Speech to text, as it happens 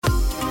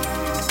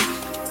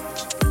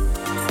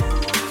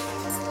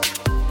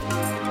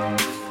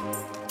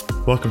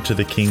Welcome to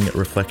the King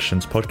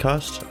Reflections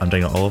podcast. I'm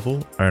Daniel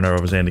Oliver, owner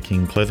of Xander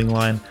King clothing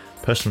line,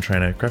 personal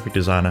trainer, graphic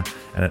designer,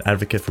 and an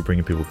advocate for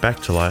bringing people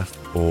back to life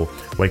or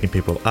waking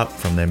people up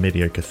from their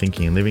mediocre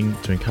thinking and living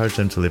to encourage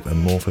them to live a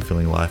more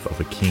fulfilling life of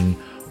a king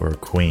or a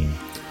queen.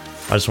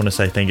 I just want to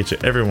say thank you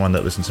to everyone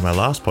that listened to my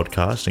last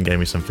podcast and gave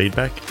me some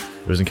feedback.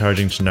 It was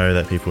encouraging to know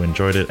that people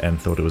enjoyed it and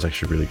thought it was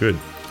actually really good.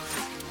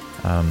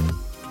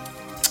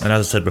 And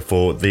as I said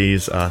before,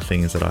 these are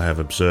things that I have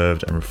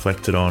observed and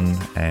reflected on,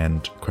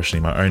 and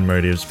questioning my own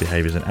motives,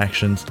 behaviors, and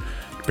actions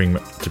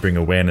to bring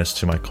awareness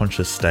to my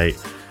conscious state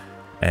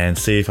and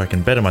see if I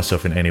can better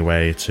myself in any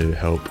way to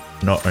help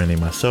not only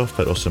myself,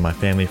 but also my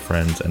family,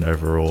 friends, and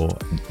overall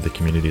the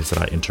communities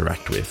that I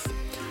interact with.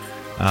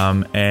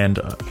 And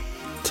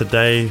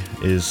today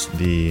is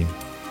the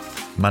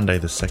Monday,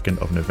 the 2nd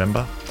of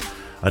November.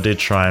 I did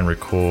try and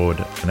record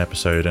an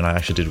episode, and I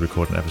actually did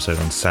record an episode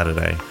on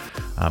Saturday,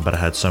 but I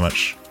had so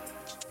much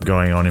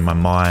going on in my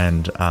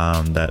mind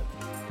that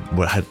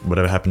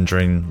whatever happened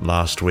during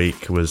last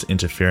week was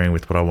interfering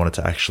with what I wanted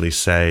to actually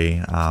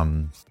say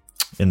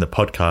in the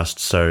podcast,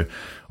 so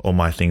all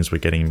my things were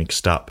getting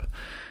mixed up.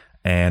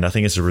 And I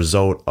think it's a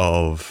result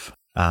of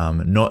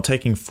not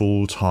taking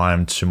full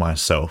time to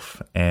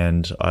myself,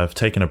 and I've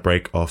taken a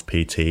break off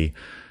PT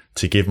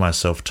to give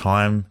myself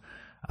time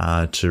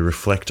to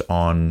reflect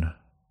on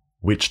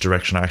which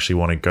direction I actually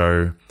want to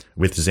go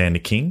with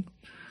Xander King,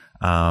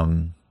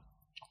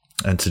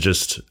 and to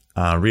just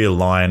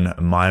realign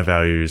my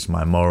values,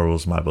 my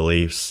morals, my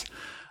beliefs,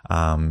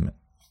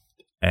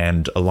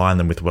 and align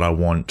them with what I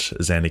want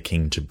Xander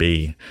King to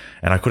be.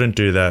 And I couldn't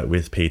do that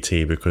with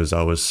PT because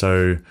I was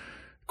so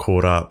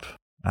caught up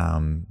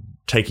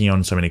taking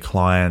on so many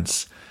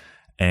clients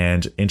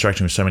and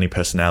interacting with so many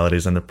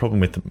personalities. And the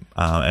problem with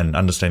and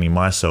understanding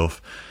myself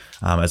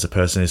as a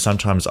person is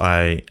sometimes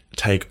I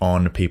take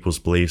on people's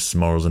beliefs,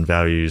 morals, and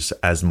values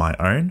as my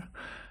own.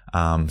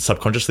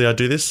 Subconsciously I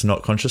do this,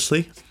 not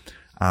consciously.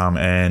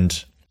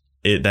 And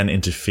it then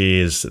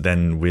interferes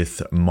then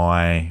with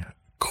my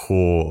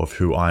core of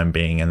who I'm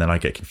being, and then I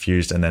get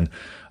confused, and then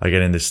I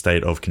get in this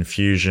state of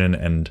confusion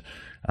and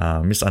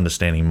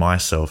misunderstanding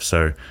myself.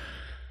 So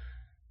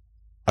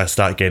I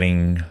start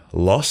getting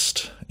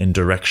lost in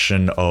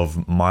direction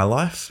of my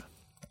life,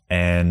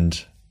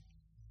 and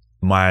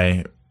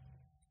my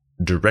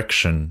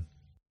direction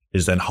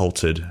is then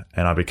halted,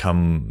 and I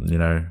become,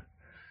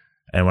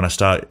 and when I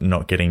start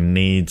not getting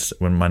needs,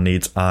 when my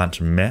needs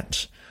aren't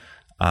met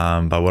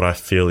by what I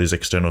feel is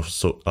external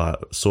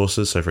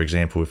sources. So for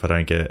example, if I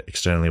don't get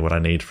externally what I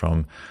need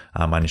from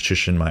my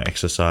nutrition, my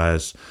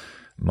exercise,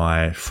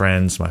 my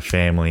friends, my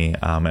family,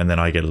 and then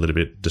I get a little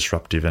bit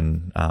disruptive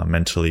and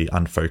mentally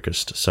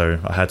unfocused. So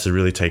I had to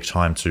really take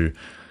time to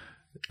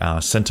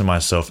center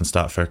myself and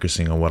start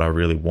focusing on what I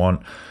really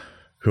want,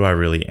 who I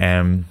really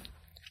am.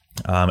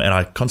 And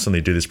I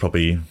constantly do this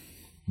probably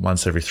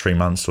once every 3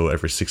 months or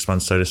every 6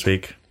 months, so to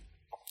speak,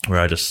 where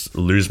I just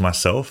lose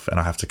myself and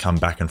I have to come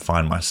back and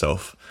find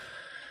myself.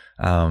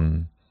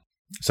 So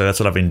that's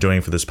what I've been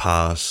doing for this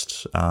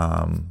past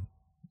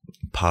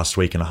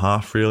week and a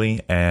half,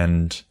 really.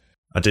 And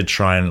I did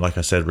try and, like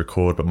I said,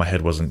 record, but my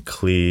head wasn't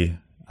clear.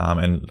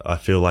 And I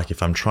feel like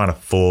if I'm trying to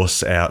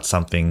force out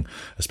something,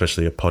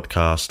 especially a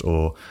podcast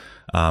or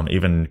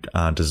even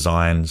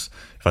designs,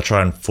 if I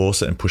try and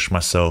force it and push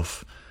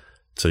myself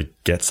to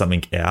get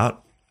something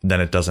out, then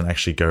it doesn't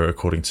actually go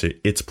according to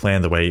its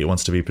plan, the way it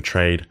wants to be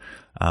portrayed.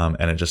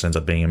 And it just ends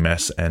up being a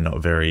mess and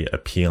not very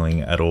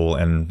appealing at all.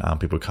 And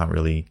people can't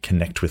really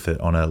connect with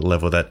it on a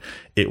level that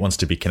it wants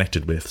to be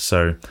connected with.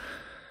 So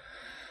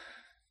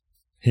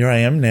here I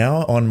am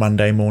now on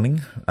Monday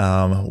morning,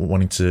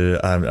 wanting to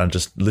I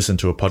just listened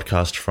to a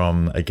podcast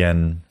from,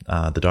 again,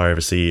 The Diary of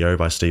a CEO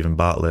by Stephen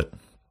Bartlett.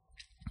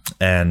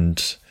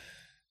 And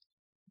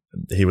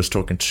he was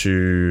talking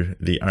to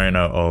the owner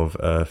of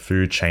a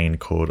food chain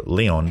called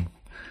Leon.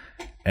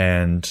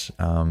 And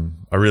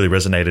I really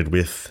resonated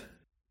with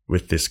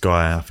this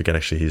guy. I forget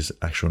actually his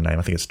actual name.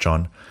 I think it's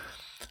John.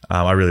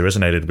 I really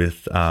resonated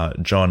with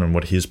John and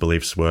what his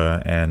beliefs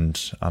were.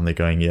 And they're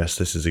going, yes,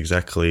 this is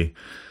exactly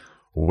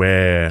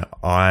where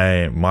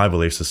my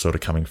beliefs are sort of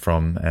coming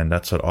from. And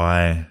that's what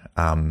I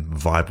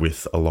vibe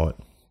with a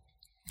lot.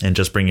 And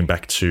just bringing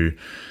back to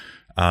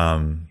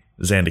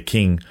Xander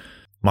King,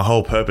 my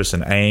whole purpose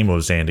and aim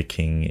of Xander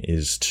King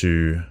is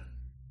to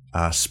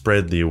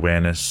spread the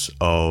awareness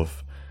of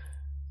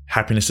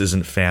happiness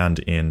isn't found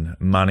in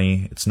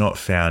money. It's not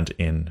found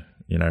in,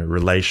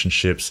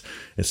 relationships.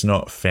 It's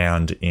not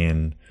found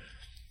in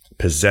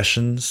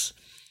possessions.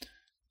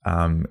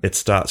 It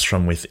starts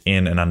from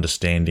within and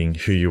understanding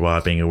who you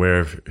are, being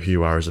aware of who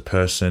you are as a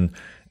person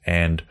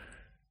and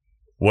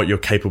what you're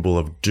capable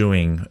of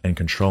doing and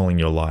controlling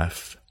your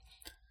life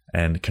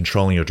and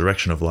controlling your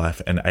direction of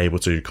life, and able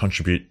to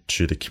contribute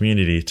to the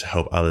community to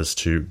help others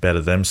to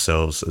better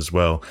themselves as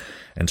well.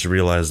 And to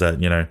realize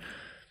that,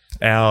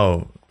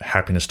 our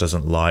happiness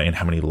doesn't lie in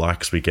how many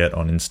likes we get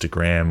on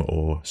Instagram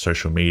or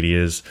social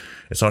medias.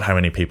 It's not how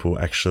many people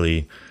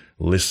actually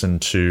listen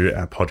to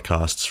our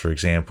podcasts, for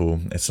example.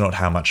 It's not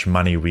how much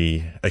money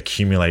we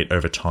accumulate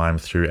over time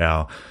through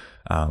our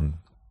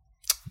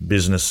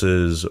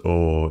businesses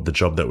or the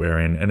job that we're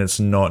in. And it's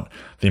not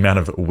the amount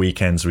of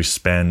weekends we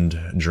spend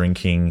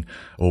drinking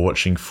or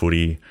watching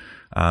footy.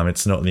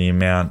 It's not the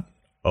amount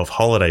of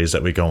holidays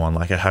that we go on.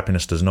 Like, our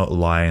happiness does not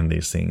lie in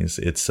these things.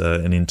 It's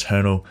an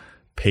internal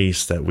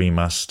peace that we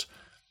must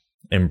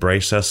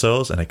embrace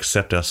ourselves and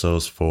accept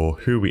ourselves for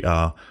who we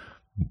are,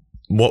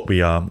 what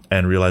we are,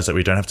 and realize that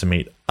we don't have to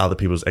meet other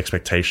people's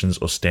expectations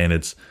or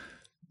standards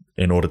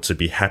in order to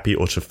be happy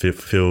or to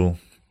fulfill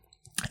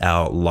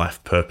our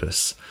life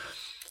purpose.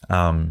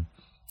 And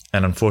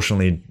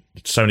unfortunately,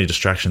 so many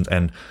distractions.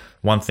 And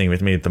one thing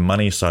with me, the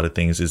money side of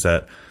things, is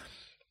that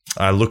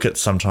I look at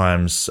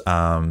sometimes,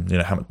 I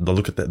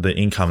look at the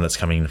income that's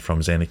coming from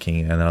Xander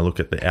King, and then I look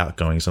at the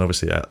outgoings. And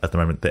obviously at the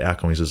moment, the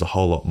outgoings is a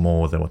whole lot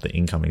more than what the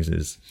incomings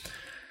is.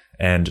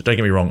 And don't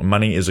get me wrong,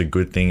 money is a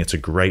good thing. It's a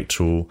great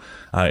tool.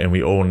 And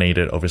we all need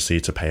it, obviously,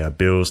 to pay our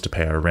bills, to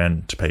pay our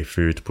rent, to pay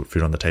food, to put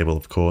food on the table,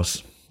 of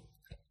course.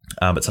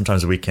 But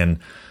sometimes we can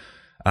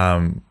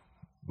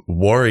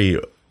worry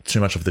too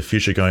much of the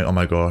future, going, oh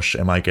my gosh,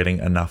 am I getting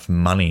enough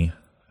money?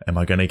 Am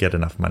I going to get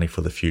enough money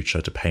for the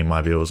future to pay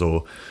my bills,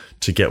 or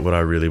to get what I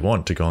really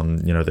want, to go on,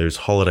 those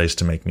holidays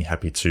to make me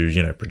happy,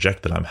 to,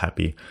 project that I'm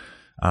happy?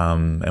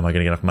 Am I going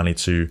to get enough money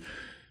to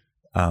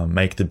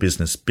make the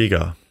business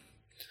bigger?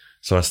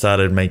 So I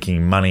started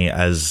making money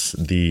as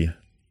the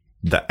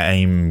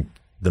aim,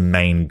 the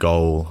main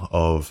goal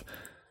of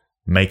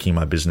making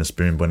my business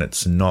boom, when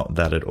it's not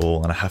that at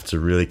all. And I have to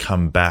really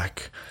come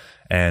back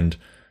and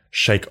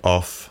shake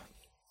off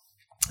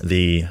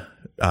the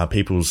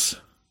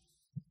people's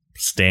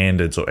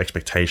standards or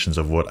expectations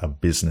of what a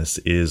business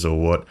is, or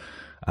what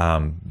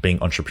being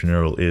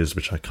entrepreneurial is,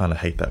 which I kind of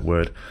hate that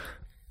word,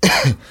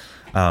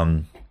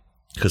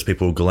 because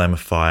people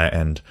glamify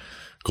and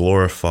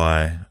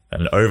glorify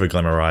and over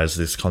glamorize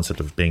this concept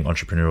of being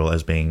entrepreneurial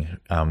as being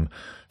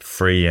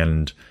free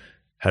and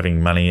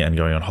having money and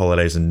going on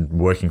holidays and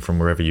working from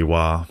wherever you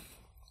are,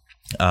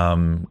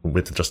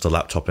 with just a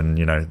laptop and,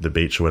 the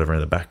beach or whatever in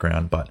the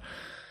background. But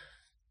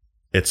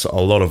it's a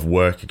lot of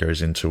work that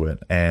goes into it.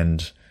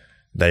 And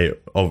they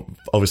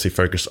obviously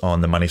focus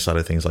on the money side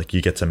of things. Like,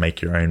 you get to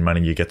make your own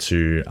money. You get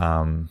to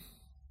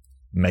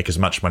make as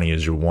much money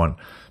as you want,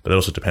 but it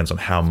also depends on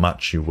how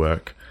much you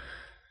work.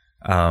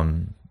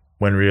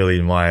 When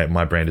really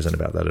my brand isn't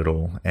about that at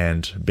all.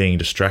 And being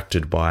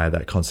distracted by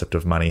that concept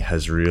of money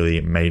has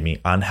really made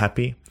me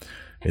unhappy.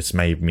 It's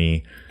made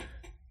me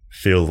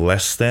feel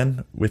less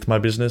than with my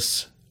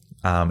business.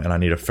 And I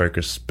need to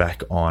focus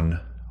back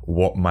on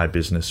what my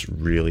business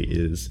really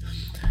is.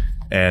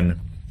 And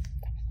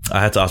I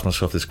had to ask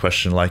myself this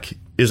question, like,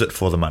 is it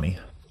for the money?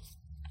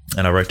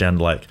 And I wrote down,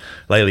 like,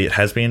 lately it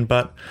has been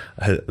about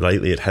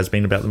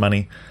the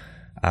money.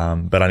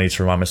 But I need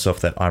to remind myself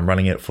that I'm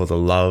running it for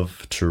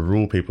love to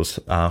rule people's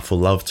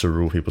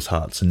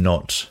hearts,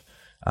 not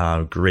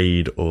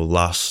greed or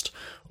lust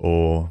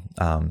or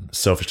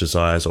selfish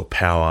desires or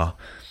power.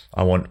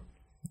 I want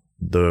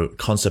the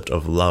concept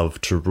of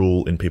love to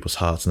rule in people's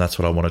hearts, and that's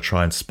what I want to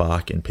try and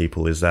spark in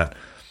people, is that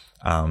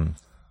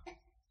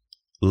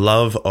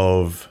love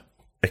of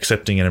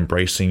accepting and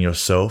embracing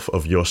yourself,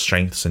 of your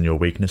strengths and your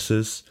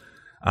weaknesses,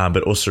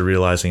 but also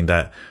realizing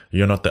that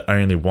you're not the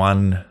only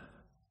one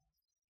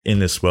in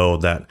this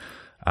world that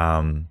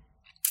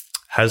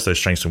has those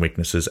strengths and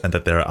weaknesses, and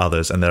that there are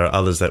others, and there are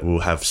others that will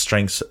have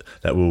strengths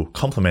that will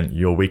complement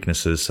your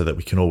weaknesses, so that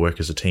we can all work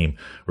as a team.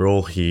 We're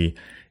all here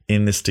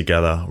in this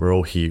together. We're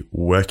all here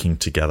working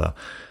together.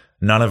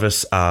 None of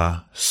us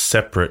are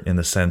separate in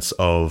the sense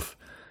of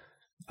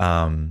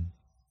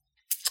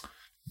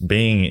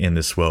being in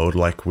this world.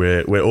 Like,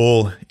 we're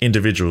all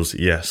individuals,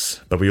 yes,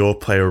 but we all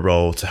play a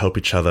role to help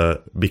each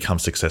other become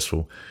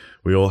successful.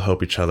 We all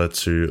help each other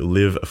to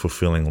live a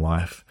fulfilling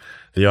life.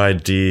 The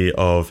idea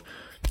of,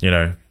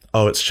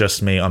 oh, it's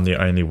just me, I'm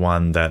the only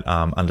one that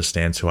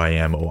understands who I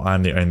am, or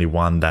I'm the only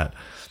one that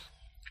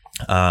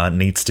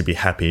needs to be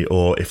happy,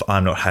 or if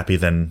I'm not happy,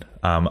 then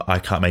I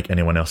can't make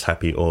anyone else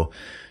happy, or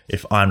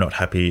if I'm not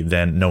happy,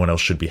 then no one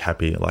else should be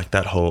happy. Like,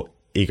 that whole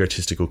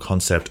egotistical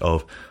concept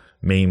of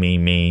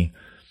me,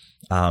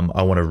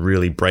 I want to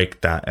really break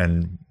that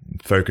and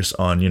focus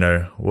on,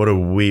 what are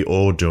we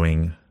all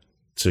doing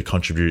to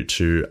contribute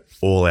to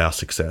all our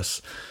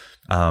success?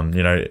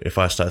 If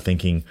I start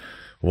thinking,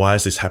 why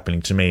is this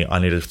happening to me? I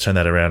need to turn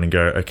that around and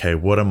go, okay,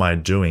 what am I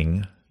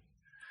doing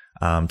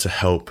to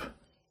help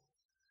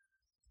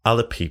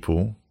other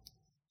people,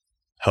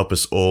 help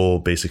us all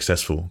be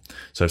successful?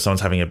 So if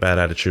someone's having a bad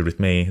attitude with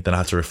me, then I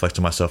have to reflect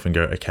on myself and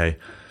go, okay,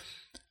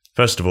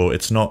 first of all,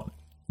 it's not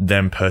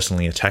them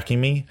personally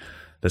attacking me.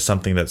 There's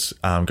something that's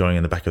going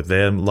in the back of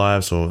their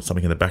lives, or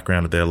something in the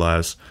background of their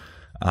lives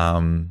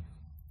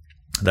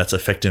that's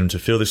affecting them to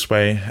feel this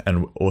way.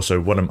 And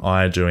also, what am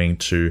I doing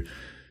to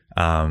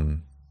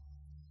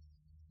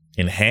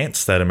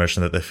enhance that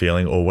emotion that they're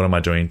feeling, or what am I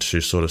doing to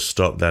sort of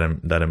stop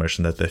that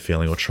emotion that they're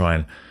feeling, or try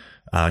and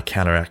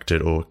counteract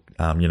it, or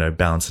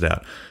balance it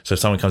out. So if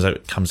someone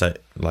comes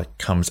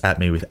at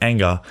me with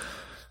anger,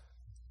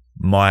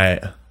 my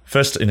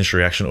first initial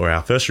reaction, or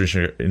our first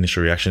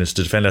initial reaction, is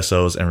to defend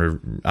ourselves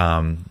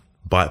and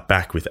bite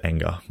back with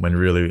anger, when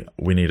really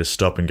we need to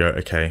stop and go,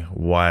 okay,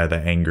 why are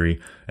they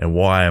angry, and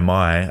why am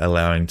I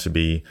allowing to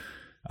be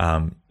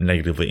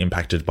negatively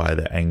impacted by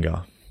their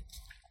anger?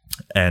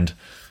 And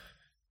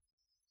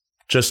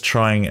just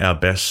trying our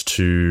best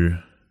to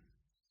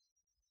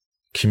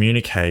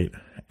communicate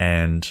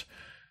and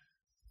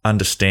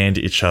understand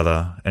each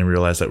other and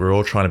realize that we're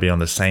all trying to be on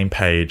the same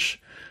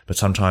page, but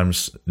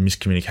sometimes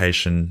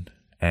miscommunication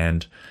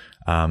and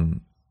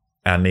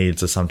our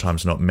needs are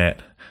sometimes not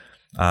met.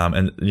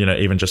 And,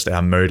 even just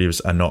our motives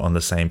are not on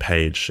the same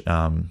page,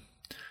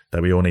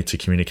 that we all need to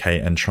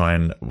communicate and try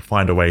and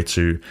find a way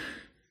to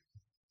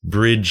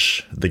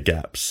bridge the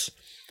gaps,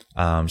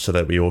 so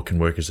that we all can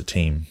work as a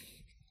team.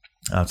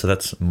 So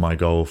that's my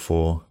goal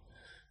for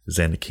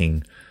Xander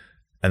King.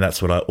 And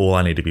that's what all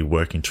I need to be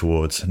working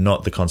towards,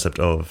 not the concept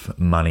of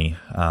money,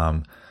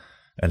 and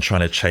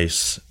trying to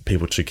chase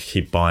people to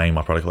keep buying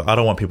my product. I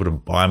don't want people to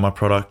buy my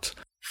product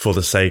for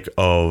the sake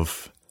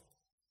of,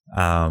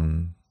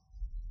 as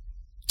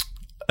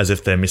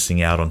if they're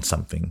missing out on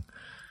something.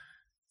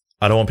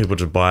 I don't want people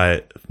to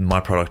buy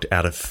my product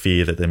out of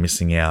fear that they're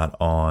missing out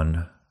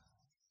on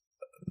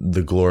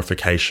the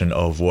glorification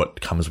of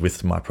what comes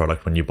with my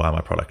product when you buy my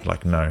product.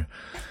 Like, no.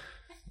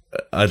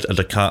 I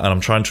can't, and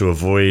I'm trying to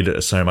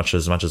avoid so much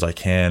as I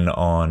can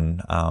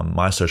on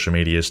my social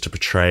medias to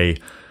portray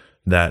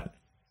that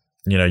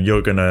you're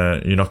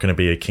not gonna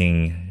be a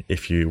king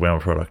if you wear my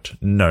product.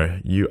 No,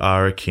 you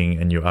are a king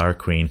and you are a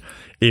queen,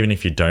 even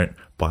if you don't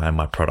buy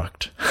my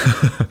product.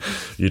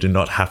 You do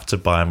not have to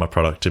buy my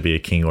product to be a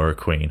king or a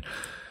queen.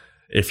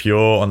 If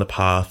you're on the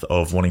path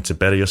of wanting to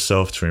better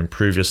yourself, to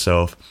improve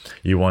yourself,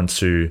 you want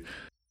to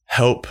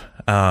help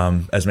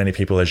as many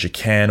people as you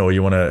can, or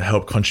you want to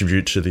help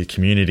contribute to the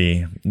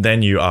community,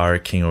 then you are a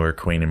king or a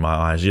queen in my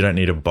eyes. You don't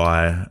need to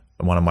buy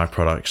one of my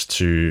products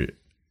to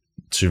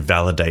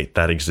validate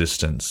that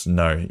existence.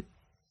 No,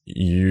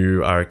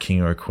 you are a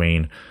king or a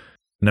queen,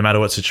 no matter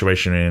what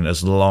situation you're in,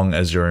 as long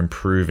as you're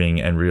improving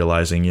and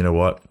realizing, you know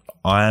what,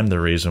 I am the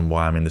reason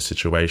why I'm in this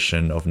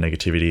situation of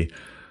negativity.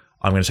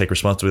 I'm going to take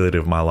responsibility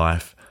of my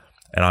life,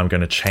 and I'm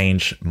going to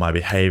change my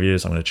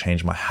behaviors. I'm going to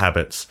change my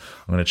habits.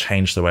 I'm going to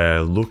change the way I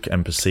look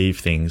and perceive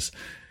things,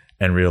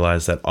 and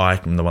realize that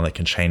I'm the one that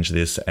can change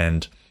this.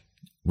 And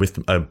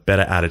with a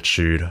better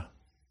attitude,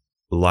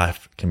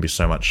 life can be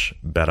so much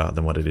better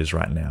than what it is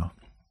right now.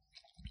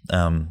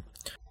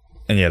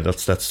 And yeah,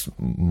 that's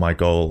my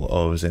goal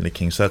of Xander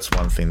King. So that's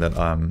one thing that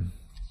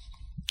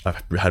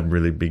I've had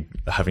really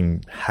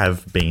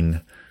have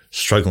been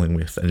struggling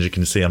with. And as you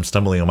can see, I'm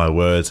stumbling on my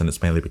words, and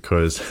it's mainly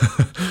because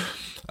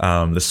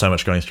there's so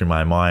much going through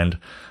my mind.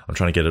 I'm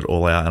trying to get it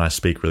all out, and I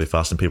speak really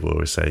fast, and people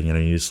always say, you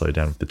need to slow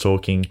down with the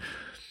talking.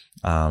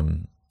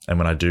 And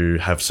when I do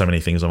have so many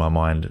things on my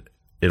mind,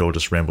 it all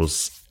just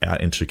rambles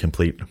out into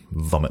complete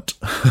vomit.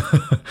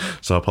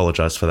 So I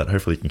apologize for that.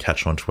 Hopefully you can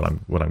catch on to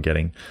what I'm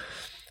getting.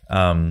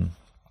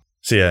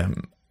 So yeah,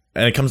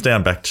 and it comes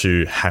down back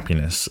to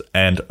happiness,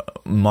 and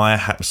my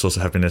source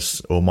of happiness,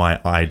 or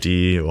my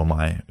idea, or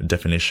my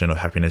definition of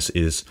happiness,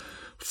 is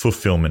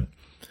fulfillment.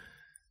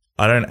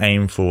 I don't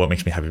aim for what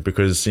makes me happy,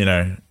 because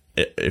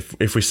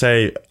if we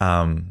say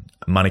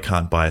money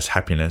can't buy us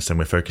happiness, and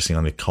we're focusing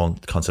on the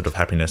concept of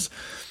happiness,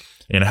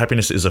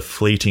 happiness is a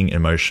fleeting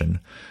emotion.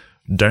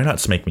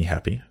 Donuts make me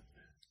happy,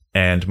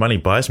 and money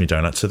buys me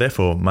donuts, so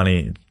therefore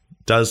money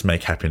does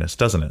make happiness,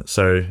 doesn't it?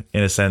 So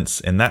in a sense,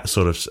 in that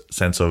sort of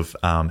sense of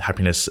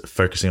happiness,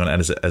 focusing on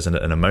it as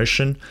an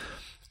emotion,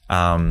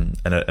 and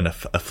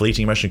a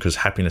fleeting emotion, because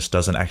happiness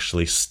doesn't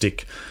actually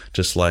stick.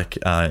 Just like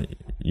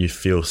you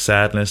feel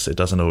sadness, it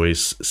doesn't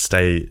always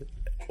stay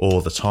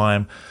all the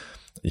time.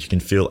 You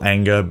can feel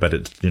anger,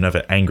 but you're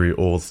never angry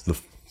all the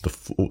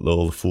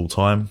full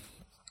time.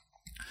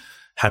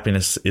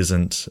 Happiness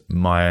isn't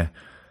my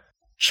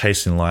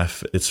chase in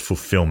life, it's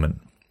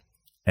fulfillment.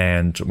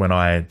 And when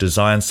I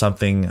design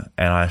something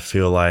and I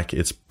feel like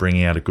it's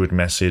bringing out a good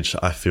message,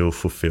 I feel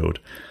fulfilled.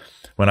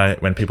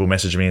 When people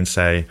message me and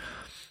say,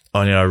 "Oh,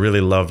 I really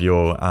love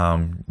your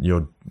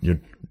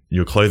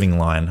clothing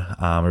line.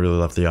 I really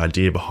love the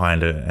idea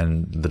behind it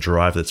and the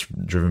drive that's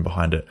driven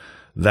behind it,"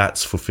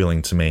 that's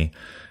fulfilling to me.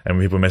 And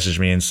when people message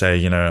me and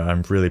say,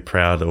 "I'm really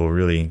proud or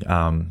really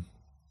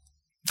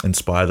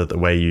inspired at the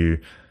way you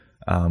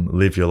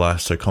live your life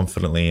so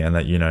confidently, and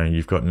that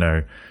you've got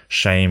no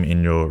shame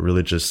in your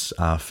religious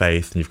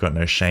faith, you've got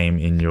no shame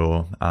in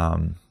your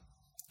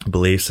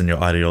beliefs and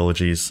your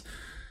ideologies,"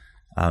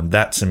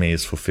 that to me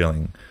is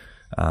fulfilling.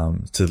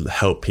 To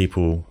help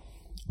people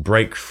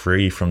break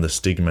free from the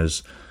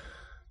stigmas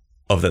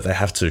of that they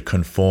have to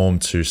conform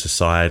to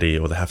society,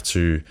 or they have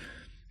to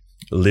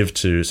live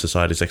to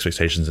society's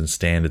expectations and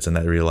standards, and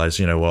they realize,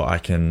 I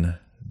can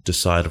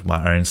decide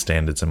my own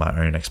standards and my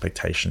own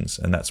expectations.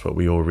 And that's what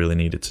we all really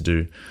needed to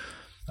do.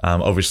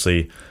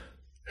 Obviously,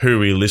 who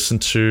we listen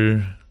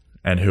to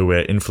and who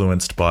we're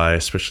influenced by,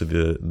 especially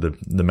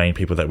the main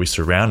people that we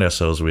surround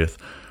ourselves with,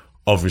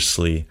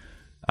 obviously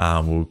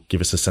will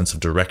give us a sense of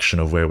direction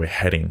of where we're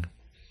heading.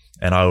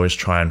 And I always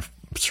try and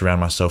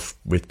surround myself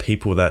with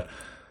people that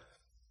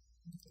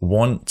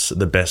want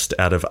the best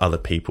out of other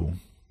people.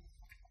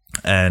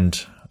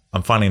 And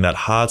I'm finding that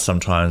hard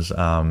sometimes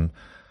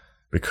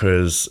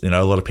because,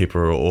 a lot of people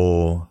are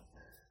all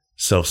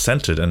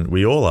self-centered, and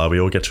we all are. We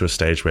all get to a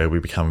stage where we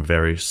become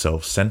very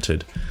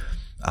self-centered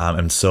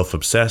and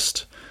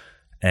self-obsessed.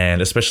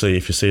 And especially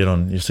if you see it all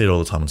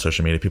the time on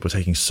social media, people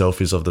taking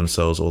selfies of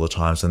themselves all the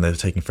time, and they're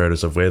taking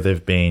photos of where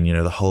they've been,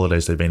 the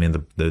holidays they've been in,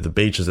 the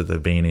beaches that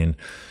they've been in,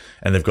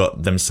 and they've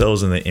got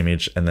themselves in the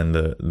image, and then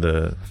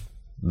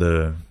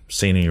the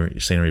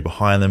scenery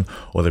behind them,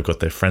 or they've got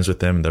their friends with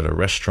them. They're at a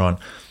restaurant.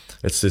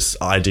 It's this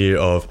idea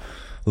of,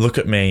 look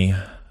at me,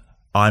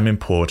 I'm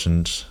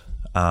important,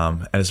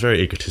 and it's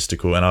very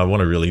egotistical. And I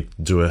want to really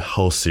do a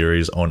whole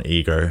series on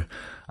ego,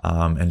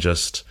 and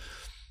just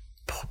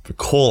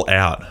call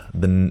out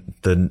the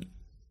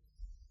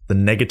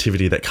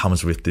negativity that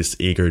comes with this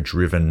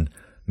ego-driven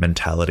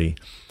mentality.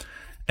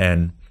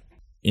 And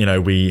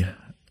we,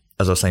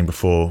 as I was saying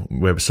before,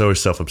 we're so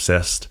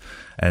self-obsessed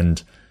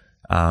and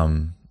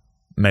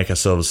make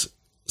ourselves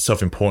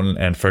self-important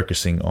and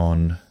focusing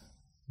on,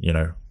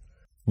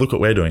 look what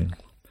we're doing,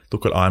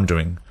 look what I'm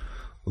doing,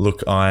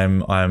 look,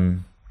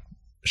 I'm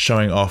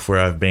showing off where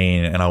I've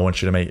been, and I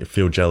want you to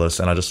feel jealous,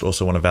 and I just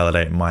also want to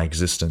validate my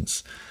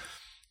existence.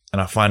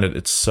 And I find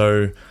it's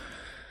so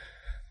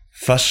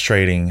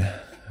frustrating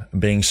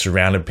being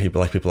surrounded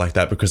by people like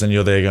that, because then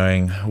you're there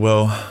going,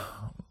 well,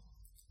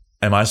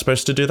 am I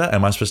supposed to do that?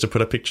 Am I supposed to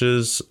put up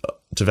pictures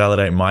to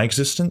validate my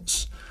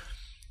existence?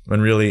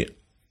 When really,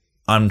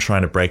 I'm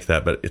trying to break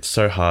that, but it's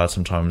so hard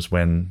sometimes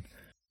when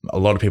a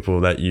lot of people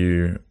that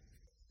you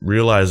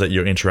realize that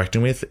you're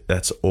interacting with,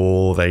 that's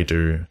all they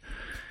do.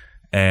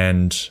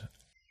 And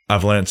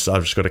I've learned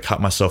I've just got to cut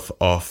myself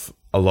off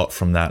a lot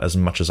from that as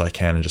much as I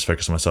can and just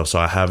focus on myself. So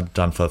I have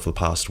done for the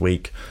past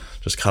week,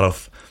 just cut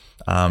off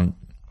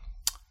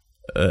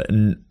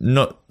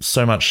not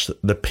so much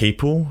the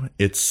people,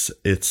 it's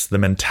the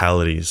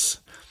mentalities.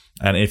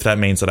 And if that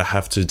means that I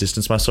have to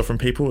distance myself from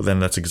people, then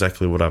that's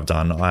exactly what I've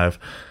done. I've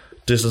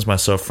distanced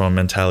myself from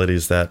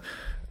mentalities that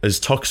is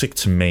toxic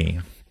to me,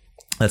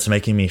 that's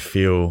making me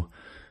feel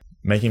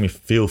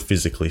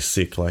physically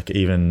sick.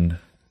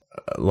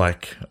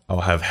 Like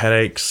I'll have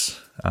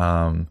headaches,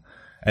 and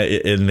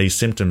these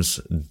symptoms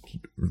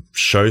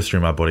show through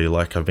my body.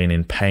 Like I've been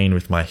in pain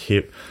with my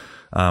hip,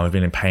 I've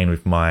been in pain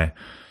with my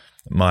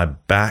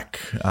back.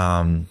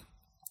 I've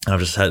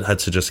just had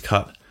to just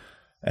cut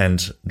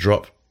and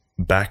drop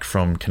back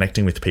from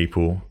connecting with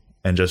people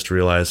and just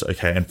realize,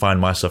 okay, and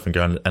find myself and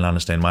go and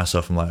understand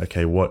myself. I'm like,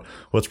 okay,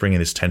 what's bringing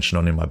this tension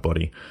on in my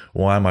body?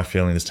 Why am I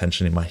feeling this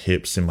tension in my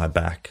hips, in my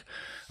back?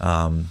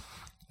 And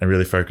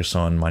really focus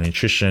on my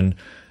nutrition,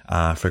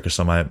 focus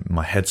on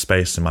my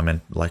headspace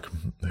and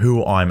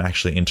who I'm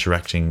actually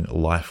interacting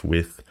life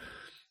with,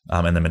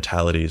 and the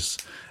mentalities,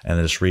 and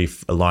then just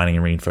realigning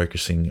and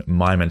refocusing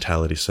my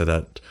mentality so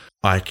that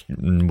I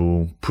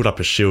will put up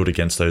a shield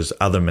against those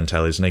other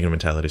mentalities, negative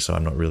mentalities, so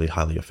I'm not really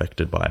highly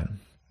affected by it.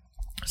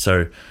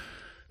 So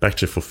back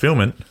to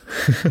fulfillment.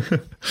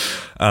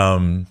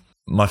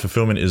 My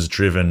fulfillment is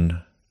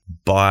driven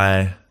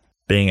by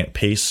being at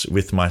peace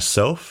with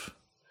myself,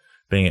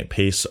 being at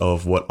peace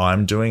of what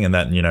I'm doing, and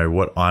that,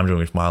 what I'm doing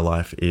with my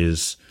life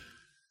is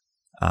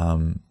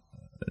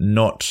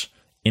not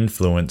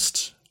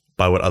influenced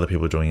by what other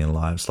people are doing in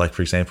lives. Like,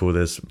 for example,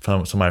 there's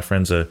some of my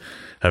friends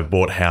have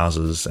bought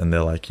houses, and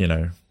they're like,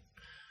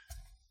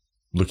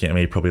 looking at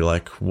me probably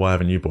like, why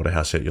haven't you bought a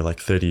house yet? You're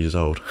like 30 years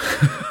old.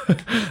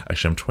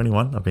 Actually, I'm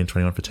 21. I've been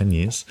 21 for 10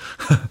 years.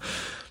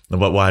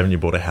 But why haven't you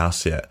bought a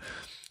house yet?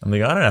 I'm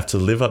thinking, I don't have to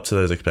live up to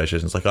those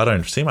expectations. Like, I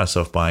don't see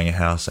myself buying a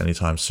house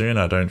anytime soon.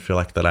 I don't feel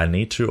like that I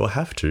need to or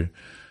have to.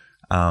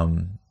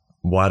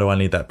 Why do I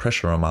need that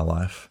pressure on my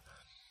life?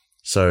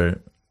 So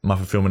my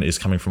fulfillment is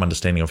coming from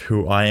understanding of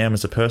who I am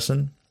as a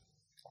person,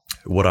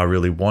 what I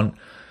really want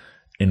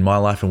in my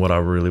life, and what I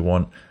really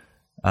want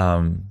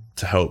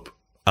to help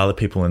other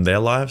people in their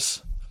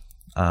lives.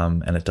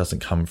 And it doesn't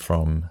come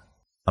from,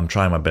 I'm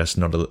trying my best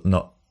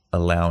not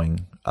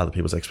allowing other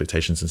people's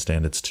expectations and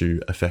standards to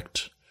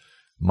affect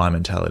my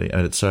mentality.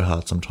 And it's so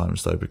hard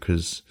sometimes though,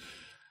 because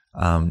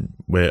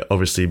we're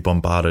obviously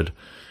bombarded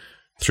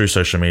through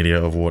social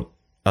media of what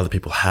other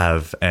people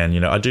have.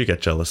 And, I do get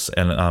jealous.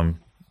 And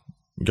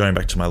going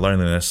back to my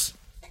loneliness,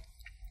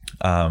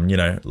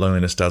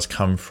 loneliness does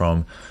come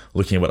from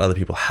looking at what other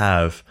people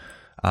have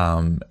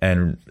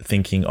and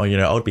thinking,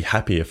 I would be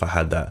happy if I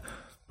had that.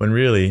 When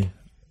really,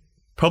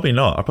 probably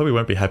not. I probably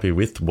won't be happy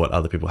with what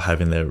other people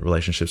have in their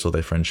relationships or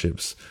their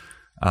friendships.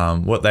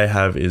 What they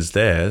have is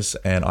theirs,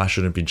 and I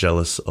shouldn't be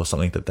jealous of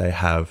something that they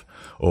have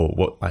or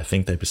what I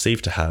think they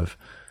perceive to have,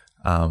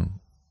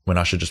 when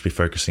I should just be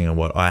focusing on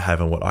what I have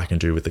and what I can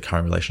do with the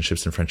current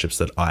relationships and friendships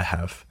that I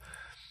have.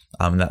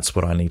 That's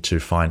what I need to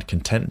find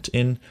content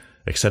in,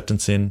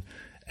 acceptance in,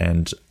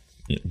 and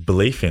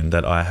belief in,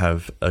 that I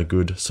have a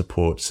good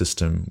support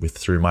system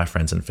through my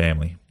friends and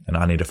family. And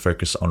I need to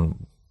focus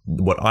on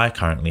what I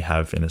currently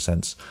have, in a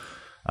sense,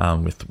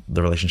 with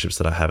the relationships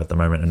that I have at the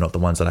moment, and not the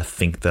ones that I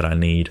think that I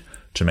need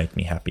to make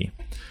me happy.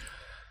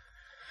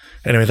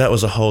 Anyway, that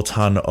was a whole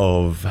ton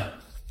of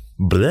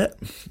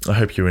bleh. I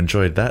hope you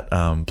enjoyed that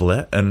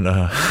bleh, and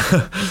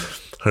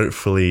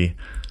hopefully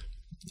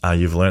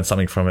you've learned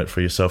something from it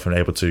for yourself and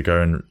able to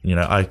go and,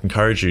 I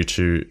encourage you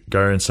to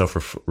go and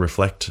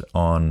self-reflect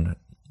on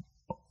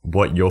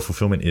what your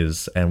fulfillment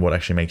is and what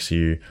actually makes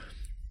you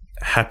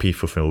happy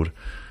fulfilled,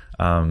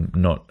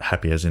 not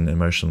happy as in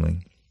emotionally.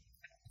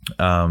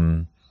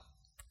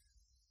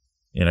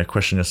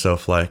 Question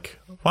yourself, like,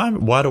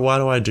 why do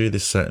I do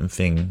this certain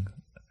thing?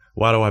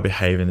 Why do I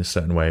behave in this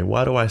certain way?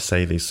 Why do I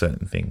say these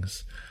certain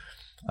things?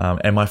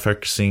 Am I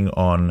focusing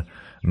on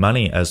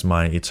money as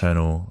my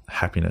eternal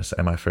happiness?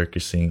 Am I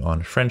focusing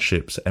on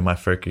friendships? Am I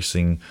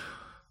focusing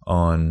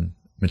on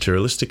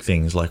materialistic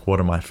things? Like, what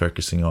am I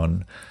focusing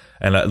on?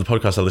 And the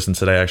podcast I listened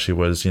to today actually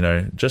was,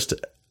 and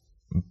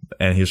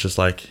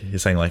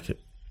he's saying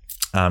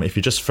if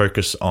you just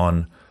focus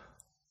on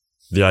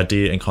the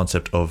idea and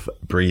concept of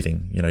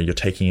breathing, you're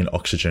taking in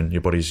oxygen,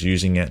 your body's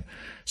using it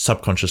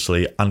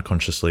subconsciously,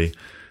 unconsciously,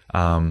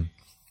 and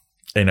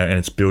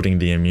it's building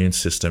the immune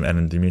system,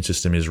 and the immune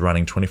system is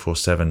running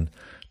 24/7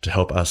 to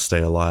help us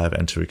stay alive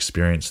and to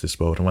experience this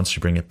world. And once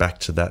you bring it back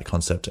to that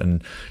concept,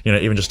 and,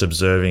 even just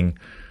observing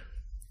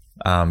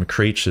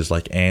creatures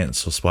like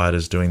ants or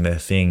spiders doing their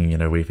thing,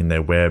 weaving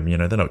their web,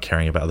 they're not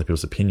caring about other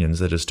people's opinions.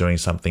 They're just doing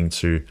something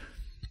to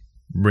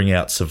bring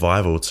out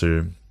survival,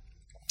 to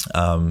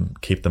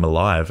keep them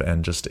alive,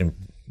 and just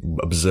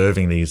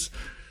observing these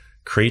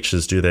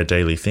creatures do their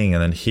daily thing.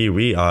 And then here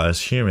we are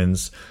as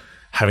humans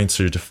having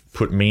to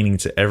put meaning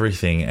to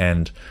everything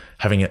and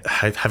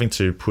having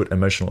to put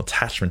emotional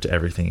attachment to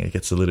everything. It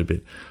gets a little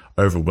bit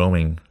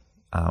overwhelming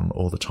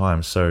all the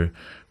time. So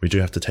we do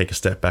have to take a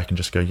step back and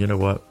just go, you know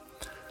what?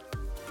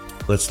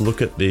 Let's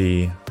look at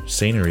the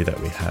scenery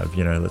that we have.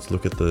 Let's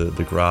look at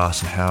the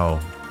grass and how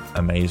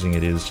amazing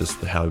it is,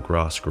 just how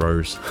grass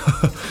grows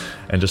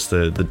and just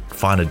the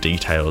finer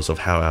details of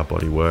how our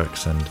body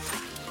works. And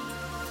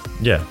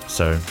yeah,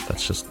 so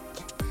that's just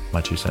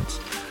my 2 cents.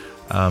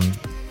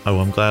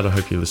 I'm glad. I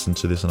hope you listened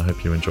to this and I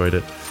hope you enjoyed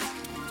it.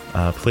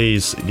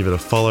 Please give it a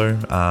follow.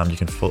 You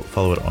can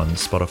follow it on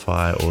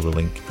Spotify, or the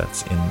link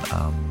that's in,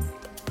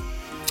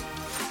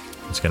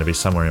 it's going to be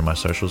somewhere in my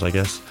socials, I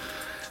guess.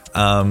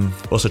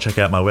 Also check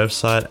out my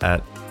website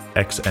at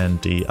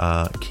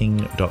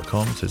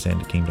xandrking.com, so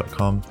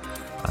xanderking.com.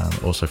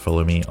 Also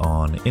follow me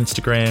on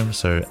Instagram,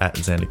 so at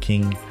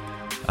xanderking,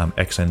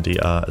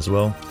 xndr as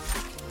well,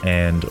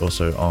 and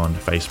also on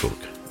Facebook.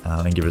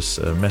 And give us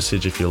a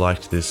message if you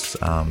liked this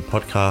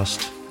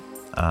podcast,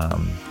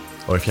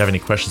 or if you have any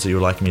questions that you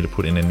would like me to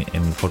put in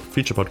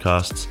future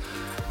podcasts.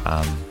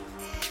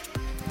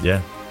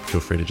 Feel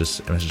free to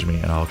just message me,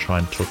 and I'll try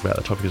and talk about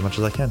the topic as much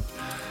as I can.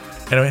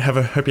 Anyway,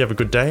 hope you have a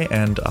good day,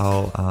 and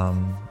I'll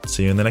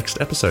see you in the next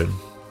episode.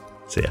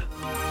 See ya.